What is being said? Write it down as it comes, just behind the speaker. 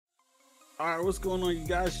Alright, what's going on, you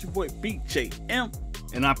guys? It's your boy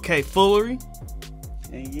BJM. And I'm Foolery.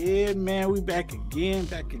 And yeah, man, we back again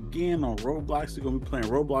on Roblox. We're gonna be playing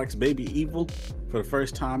Roblox Baby Evil for the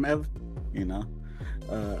first time ever. You know,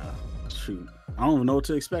 shoot, I don't even know what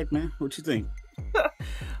to expect, man. What you think?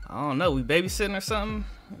 I don't know. We babysitting or something?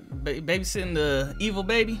 Babysitting the evil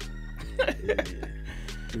baby? Yeah.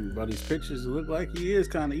 Dude, by these pictures, it look like he is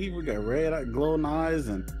kind of evil. Got red, glowing eyes,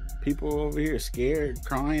 and people over here scared,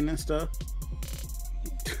 crying and stuff.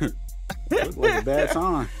 Look like a bad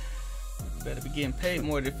time. Better be getting paid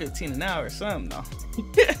more than 15 an hour or something, though.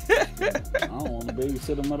 I don't want to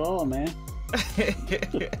babysit him at all, man.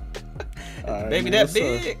 Right, baby, man, that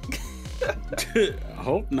big. I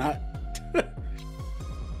hope not. Yeah.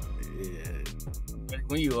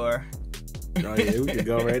 When you are. Oh yeah, we can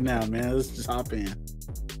go right now, man. Let's just hop in.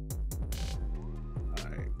 All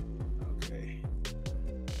right. Okay.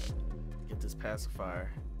 Get this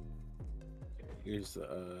pacifier. Here's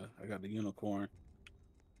I got the unicorn.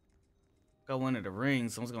 Got one of the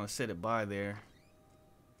rings. Someone's gonna set it by there.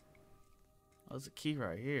 Oh, there's a key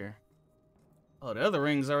right here. Oh, the other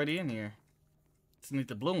ring's already in here. Just need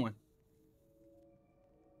the blue one.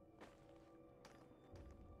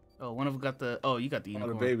 Oh, one of them got the. Oh, you got the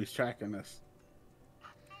unicorn. Oh, the baby's tracking us.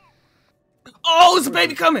 Oh, it's a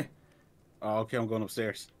baby coming. Oh, okay. I'm going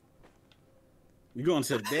upstairs. You going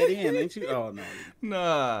to the dead end, ain't you? Oh no.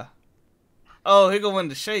 Nah. Oh, here go one of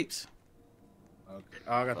the shapes. Okay.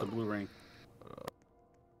 Oh, I got the blue ring.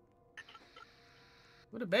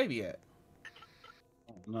 Where the baby at?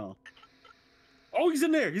 Oh no. Oh, he's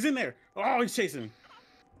in there. He's in there. Oh, he's chasing me.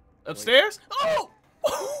 Upstairs? Oh!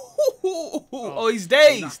 Oh, he's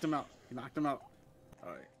dazed. He knocked him out. He knocked him out.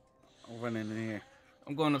 All right. I'm running in here.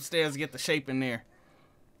 I'm going upstairs to get the shape in there.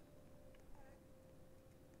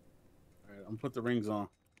 All right. I'm put the rings on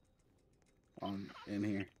in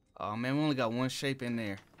here. Oh, man, we only got one shape in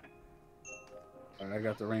there. All right, I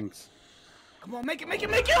got the rings. Come on, make it, make it,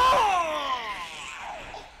 make it! Oh!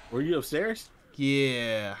 Were you upstairs?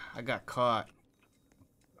 Yeah, I got caught.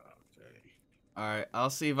 Okay. All right,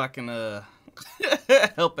 I'll see if I can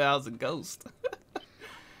help out as a ghost.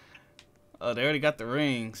 Oh, they already got the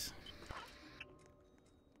rings.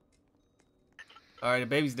 All right, the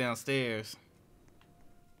baby's downstairs.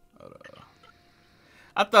 Hold on.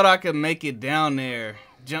 I thought I could make it down there.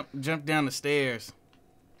 Jump down the stairs.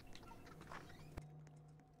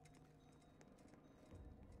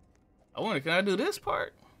 I wonder, can I do this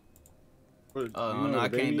part? Oh, no, I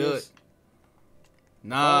can't do it.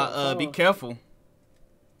 Nah, be careful.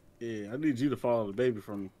 Yeah, I need you to follow the baby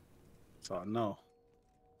from me, so I know.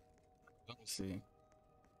 Let me see.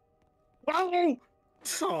 Whoa!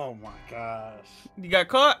 Oh my gosh. You got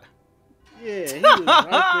caught? Yeah, he was right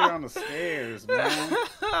there on the stairs, man.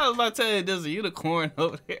 I was about to tell you, there's a unicorn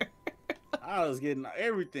over there. I was getting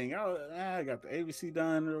everything. I got the ABC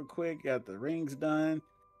done real quick. Got the rings done.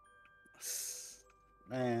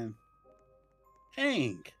 Man,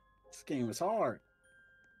 dang, this game is hard.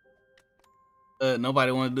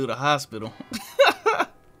 Nobody want to do the hospital.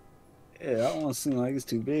 Yeah, I don't want to seem like it's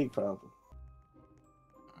too big, probably.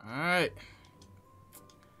 All right,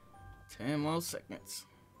 10 more seconds.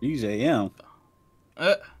 BJM.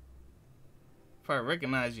 Probably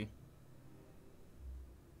recognize you.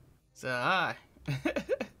 Say hi.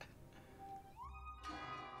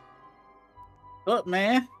 Up,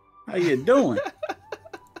 man. How you doing?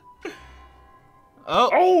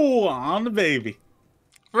 Oh, on the baby.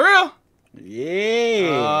 for real?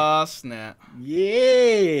 Yeah. Oh, snap. Yeah,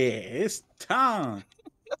 it's time.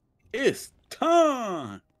 It's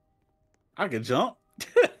time. I can jump.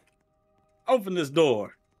 Open this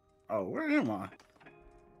door. Oh, where am I?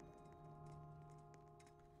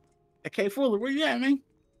 Hey, Foolery, where you at, man?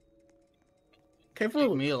 Hey, Leave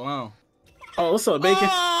Foolery. me alone. Oh, what's up, Bacon?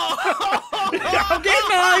 Oh! I'm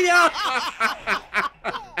getting on y'all.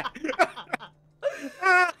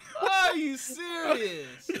 Are you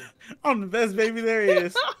serious? I'm the best baby there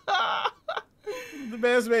is. The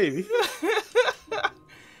best baby.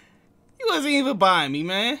 You wasn't even buying me,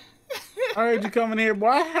 man. I heard you coming here, boy.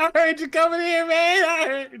 I heard you coming here, man. I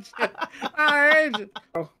heard you. I heard you.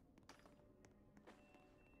 Oh.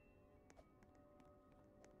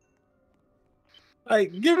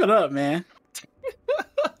 Like, give it up, man.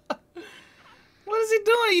 What is he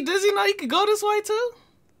doing? Does he know he could go this way too?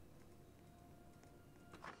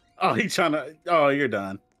 Oh, he's trying to. Oh, you're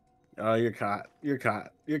done. Oh, you're caught. You're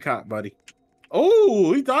caught. You're caught, buddy.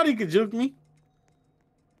 Oh, he thought he could juke me.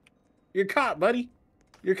 You're caught, buddy.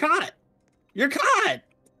 You're caught. You're caught.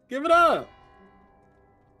 Give it up.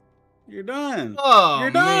 You're done. Oh,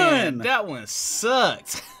 You're man, done. that one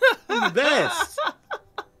sucked. I'm the best.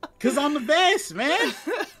 Cause I'm the best, man.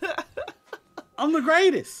 I'm the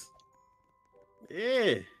greatest.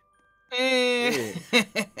 Yeah. Yeah.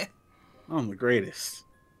 I'm the greatest.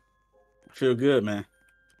 I feel good, man.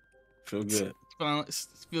 Feel good.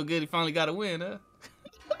 Feel good he finally got a win, huh?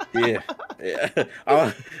 Yeah. Yeah.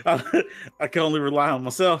 I can only rely on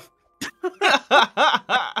myself.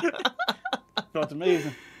 Felt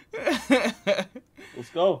amazing. Let's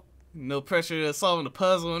go. No pressure to solving the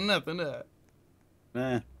puzzle or nothing, huh?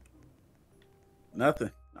 Man.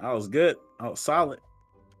 Nothing. I was good. I was solid.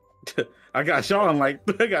 I got Sean like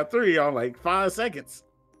I got 3 on like 5 seconds.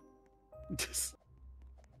 Just...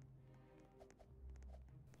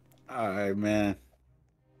 All right, man.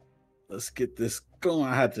 Let's get this going.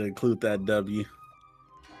 I had to include that W.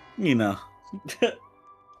 You know, that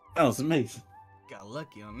was amazing. Got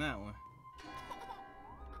lucky on that one.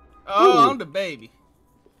 Oh, Ooh. I'm the baby.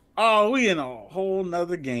 Oh, we in a whole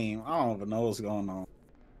nother game. I don't even know what's going on.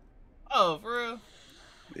 Oh, for real?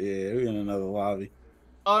 Yeah, we in another lobby.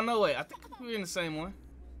 Oh, no, wait. I think we're in the same one.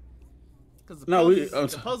 Because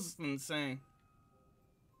the puzzle's been the same.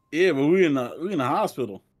 Yeah, but we in the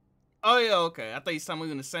hospital. Oh, yeah, okay. I thought you said we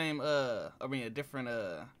were in the same, I mean, a different,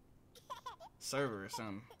 server or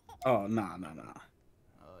something. Oh, nah.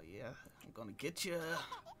 Oh, yeah. I'm gonna get you.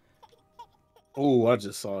 Oh, I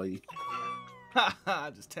just saw you.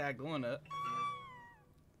 I just tagged one up.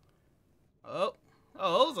 Oh, it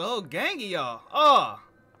was a whole gang of y'all. Oh,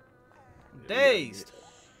 I'm dazed.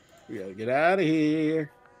 We gotta get out of here.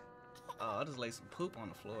 Oh, I just laid some poop on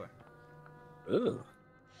the floor. Ugh.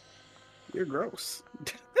 You're gross.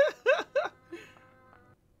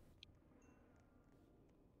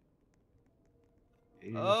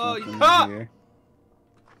 Oh, you caught!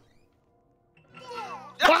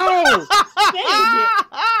 Oh! Dang it!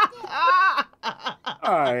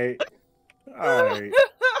 Alright.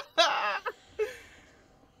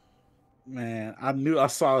 Man, I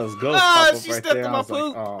saw his ghost pop up right there. I was like,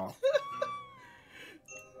 oh.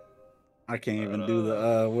 I can't even do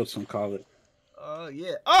the whatchamacallit. Oh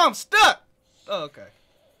yeah. Oh, I'm stuck! Oh, okay.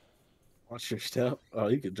 Watch your step. Oh,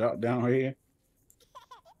 you could drop down right here.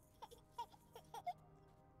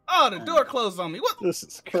 Oh, the door closed on me. What? This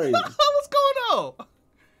is crazy. What's going on?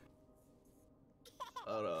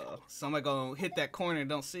 Oh, somebody gonna hit that corner and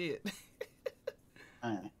don't see it.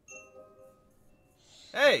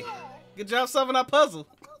 Hey, good job solving that puzzle.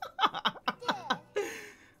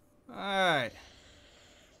 Alright.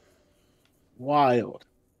 Wild.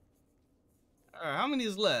 Alright, how many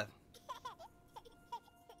is left?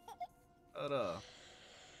 Hold on.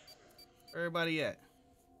 Where everybody at?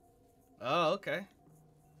 Oh, okay.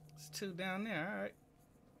 It's 2 down there, alright.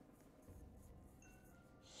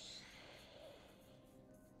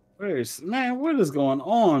 What is going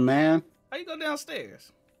on, man? How you go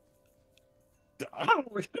downstairs? I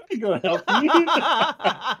ain't gonna help you.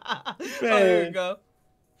 Oh, here we go.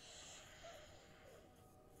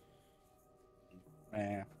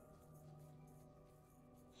 Man.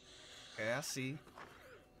 Okay, I see.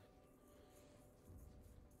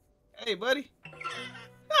 Hey, buddy.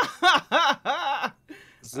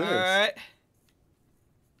 All right.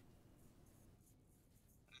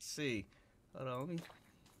 Let's see. Hold on. Let me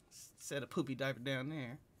set a poopy diaper down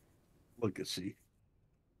there. Look at she.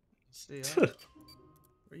 See,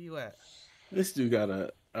 where you at? This dude got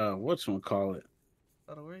a whatchamacallit.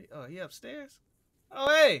 Oh, he upstairs? Oh,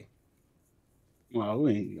 hey. Well,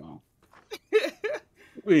 we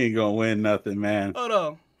ain't gonna win nothing, man. Hold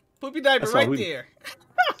on. Poopy diaper right there.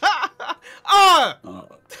 Ah!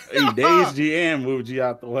 He dazed you and moved you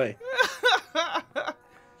out the way.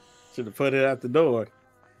 Should have put it at the door.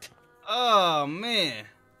 Oh, man.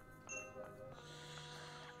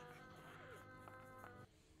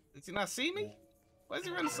 Did he not see me? Why is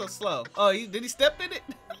he running so slow? Oh, did he step in it?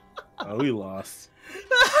 Oh, we lost.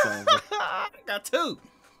 Got 2.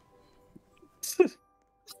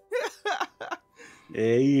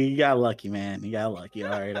 Yeah, you got lucky, man. You got lucky.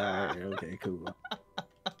 All right. Okay, cool.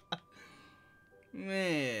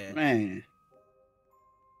 Man.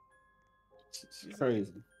 It's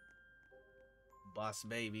crazy. Boss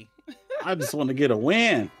baby. I just want to get a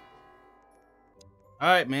win. All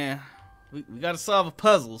right, man. We got to solve the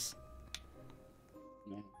puzzles.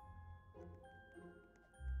 Man.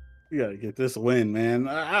 We got to get this win, man.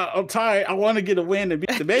 I'm tired. I want to get a win and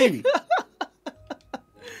beat the baby.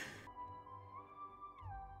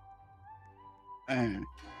 Man.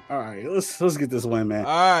 All right, let's get this win, man.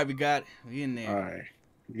 All right, we got it. We in there. All right,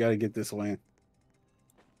 we got to get this win.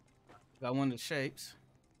 Got one of the shapes.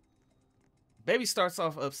 Baby starts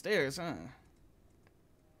off upstairs, huh?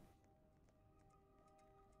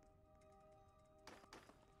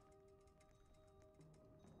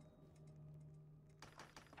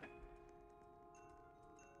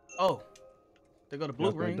 Oh, they go to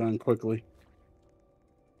blue Got that ring. done quickly.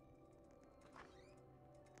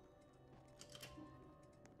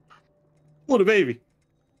 Oh, the baby.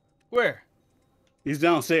 Where? He's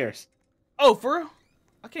downstairs. Oh, for real?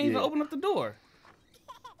 I can't even Yeah. open up the door.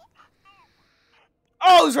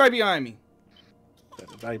 Oh, he's right behind me. Got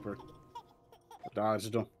the diaper.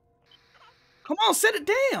 Dodged him. Come on, set it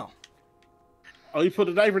down. Oh, you put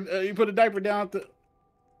a diaper. You put a diaper down at the.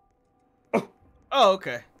 Oh, Oh,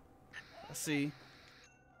 okay. Let's see.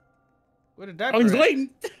 Where the diaper? oh he's at? waiting.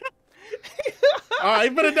 Oh, he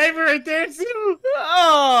put a diaper right there too.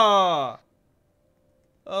 Oh.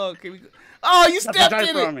 Oh, can we go? Oh, you Got the stepped in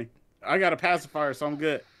diaper it. on me. I got a pacifier, so I'm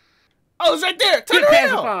good. Oh, it's right there. Turn Get around.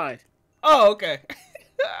 pacified. Oh, okay.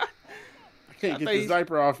 I can't get thought this you-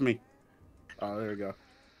 diaper off me. Oh, there we go.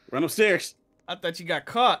 Run upstairs. I thought you got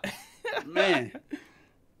caught. Man.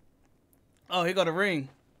 Oh, here go the ring.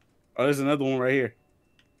 Oh, there's another one right here.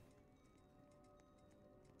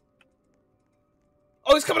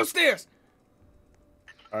 Oh, he's coming upstairs.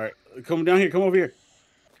 All right, come down here. Come over here.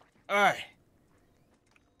 All right.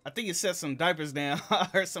 I think you set some diapers down. I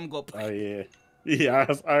heard some go. Oh yeah, yeah.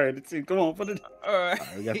 All right, let's see. Come on, put it. All right. All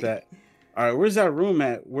right, we got that. All right, where's that room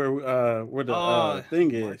at? Where the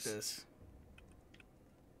thing mark is? this.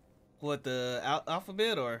 What, the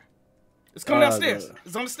alphabet or? It's coming downstairs.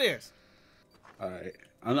 It's on the stairs. All right,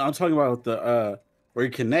 I'm talking about the where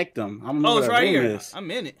you connect them. I don't know Oh, where it's that right room here. is. I'm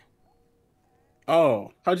in it.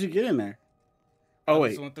 Oh, how'd you get in there? Oh I wait,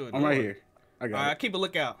 just went through a I'm right door. here. I got All it. right, keep a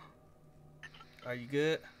lookout. Are you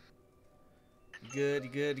good? You good? You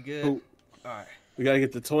good? You good? Cool. All right. We gotta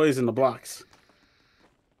get the toys and the blocks.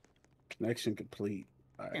 Connection complete.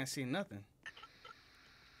 All I right. can't see nothing.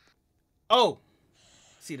 Oh,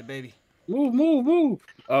 see the baby. Move, move, move.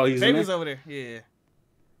 Oh, he's in Baby's there? over there. Yeah.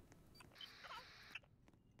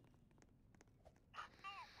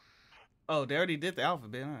 Oh, they already did the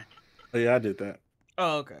alphabet, huh? Oh, yeah, I did that.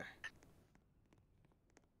 Oh, okay.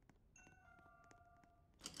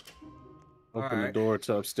 Open the Alright. door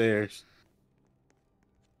to upstairs.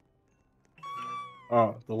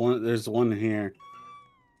 Oh, there's one in here.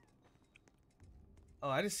 Oh,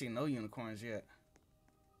 I didn't see no unicorns yet.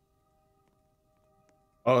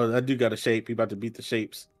 Oh, that dude got a shape. He about to beat the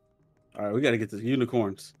shapes. All right, we got to get the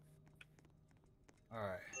unicorns. All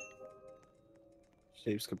right.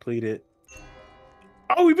 Shapes completed.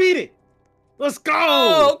 Oh, we beat it. Let's go.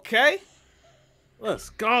 Oh, okay. Let's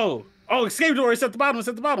go. Oh, escape door. It's at the bottom. It's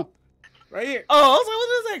at the bottom. Right here. Oh, I was like, what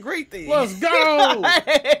is that great thing? Let's go.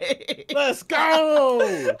 Hey. Let's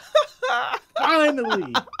go.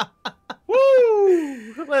 Finally.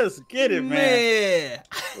 Woo. Let's get it, man.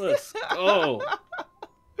 Let's go.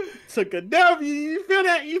 Took a W. You feel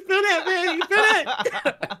that? You feel that, man? You feel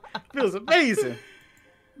that? Feels amazing.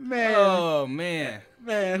 Man. Oh, man.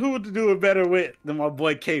 Man, who would do it better with than my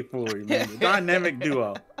boy K Foolery, man? The dynamic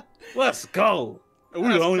duo. Let's go. We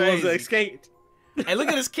That's the only ones that crazy. escaped. Hey, look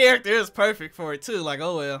at this character. It's perfect for it, too. Like,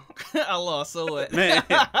 oh, well. I lost, so what? Man,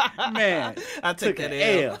 I took an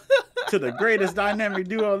that L. to the greatest dynamic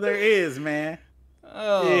duo there is, man.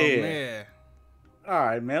 Oh, Yeah. man. All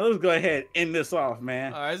right, man. Let's go ahead and end this off,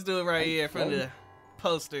 man. All right, let's do it right here in front of the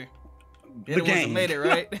poster. The They're the ones that game. made it,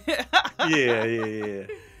 right? Yeah.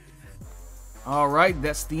 All right,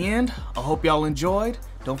 that's the end. I hope y'all enjoyed.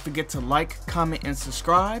 Don't forget to like, comment, and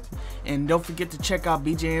subscribe. And don't forget to check out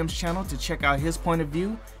BJM's channel to check out his point of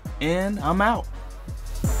view. And I'm out.